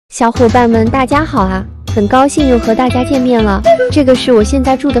小伙伴们，大家好啊！很高兴又和大家见面了。这个是我现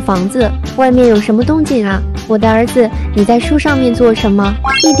在住的房子，外面有什么动静啊？我的儿子，你在树上面做什么？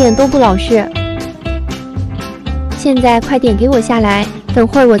一点都不老实。现在快点给我下来，等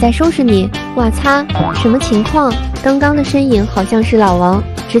会儿我再收拾你。哇擦，什么情况？刚刚的身影好像是老王，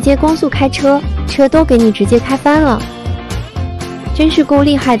直接光速开车，车都给你直接开翻了，真是够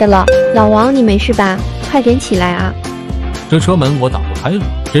厉害的了。老王，你没事吧？快点起来啊！这车门我打不开了，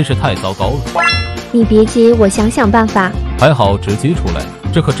真是太糟糕了。你别急，我想想办法。还好直接出来，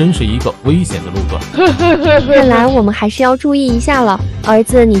这可真是一个危险的路段。看来我们还是要注意一下了。儿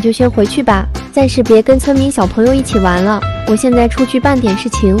子，你就先回去吧，暂时别跟村民小朋友一起玩了。我现在出去办点事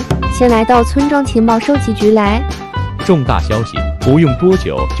情，先来到村庄情报收集局来。重大消息，不用多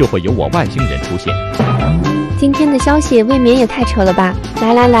久就会有我外星人出现。今天的消息未免也太扯了吧！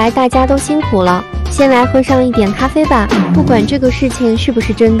来，大家都辛苦了。先来喝上一点咖啡吧，不管这个事情是不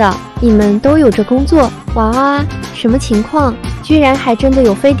是真的，你们都有着工作。哇，什么情况？居然还真的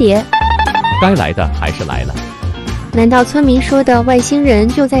有飞碟！该来的还是来了。难道村民说的外星人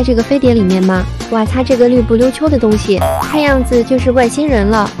就在这个飞碟里面吗？哇，它这个绿不溜秋的东西，看样子就是外星人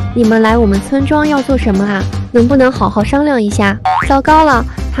了。你们来我们村庄要做什么啊？能不能好好商量一下？糟糕了，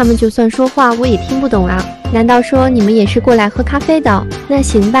他们就算说话我也听不懂啊。难道说你们也是过来喝咖啡的？那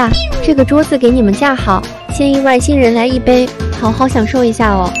行吧，这个桌子给你们架好，先一外星人来一杯，好好享受一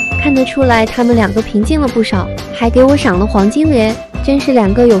下哦。看得出来他们两个平静了不少，还给我赏了黄金嘞，真是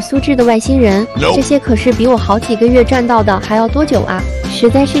两个有素质的外星人。这些可是比我好几个月赚到的还要多久啊，实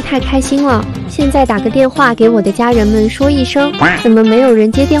在是太开心了。现在打个电话给我的家人们说一声，怎么没有人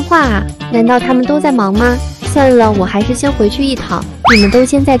接电话啊？难道他们都在忙吗？算了，我还是先回去一趟，你们都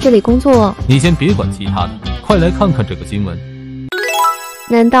先在这里工作哦。你先别管其他的，快来看看这个新闻。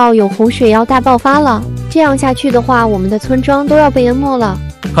难道有洪水要大爆发了？这样下去的话，我们的村庄都要被淹没了。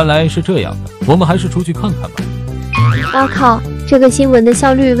看来是这样的，我们还是出去看看吧。哇靠，这个新闻的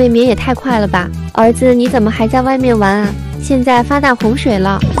效率未免也太快了吧！儿子，你怎么还在外面玩啊？现在发大洪水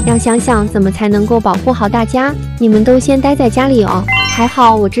了，要想想怎么才能够保护好大家。你们都先待在家里哦。还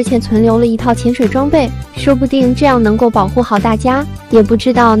好我之前存留了一套潜水装备，说不定这样能够保护好大家。也不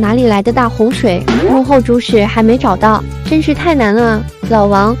知道哪里来的大洪水，幕后主使还没找到，真是太难了。老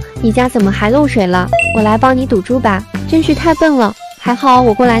王，你家怎么还漏水了？我来帮你堵住吧，真是太笨了。还好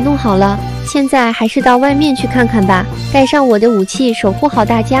我过来弄好了，现在还是到外面去看看吧，带上我的武器守护好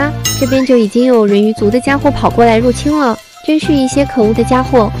大家。这边就已经有人鱼族的家伙跑过来入侵了，真是一些可恶的家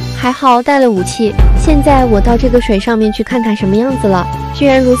伙。还好带了武器，现在我到这个水上面去看看什么样子了。居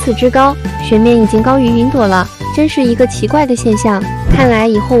然如此之高，水面已经高于云朵了，真是一个奇怪的现象。看来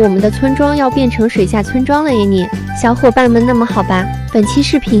以后我们的村庄要变成水下村庄了耶！你小伙伴们，那么好吧，本期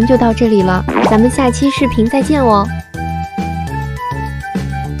视频就到这里了，咱们下期视频再见哦。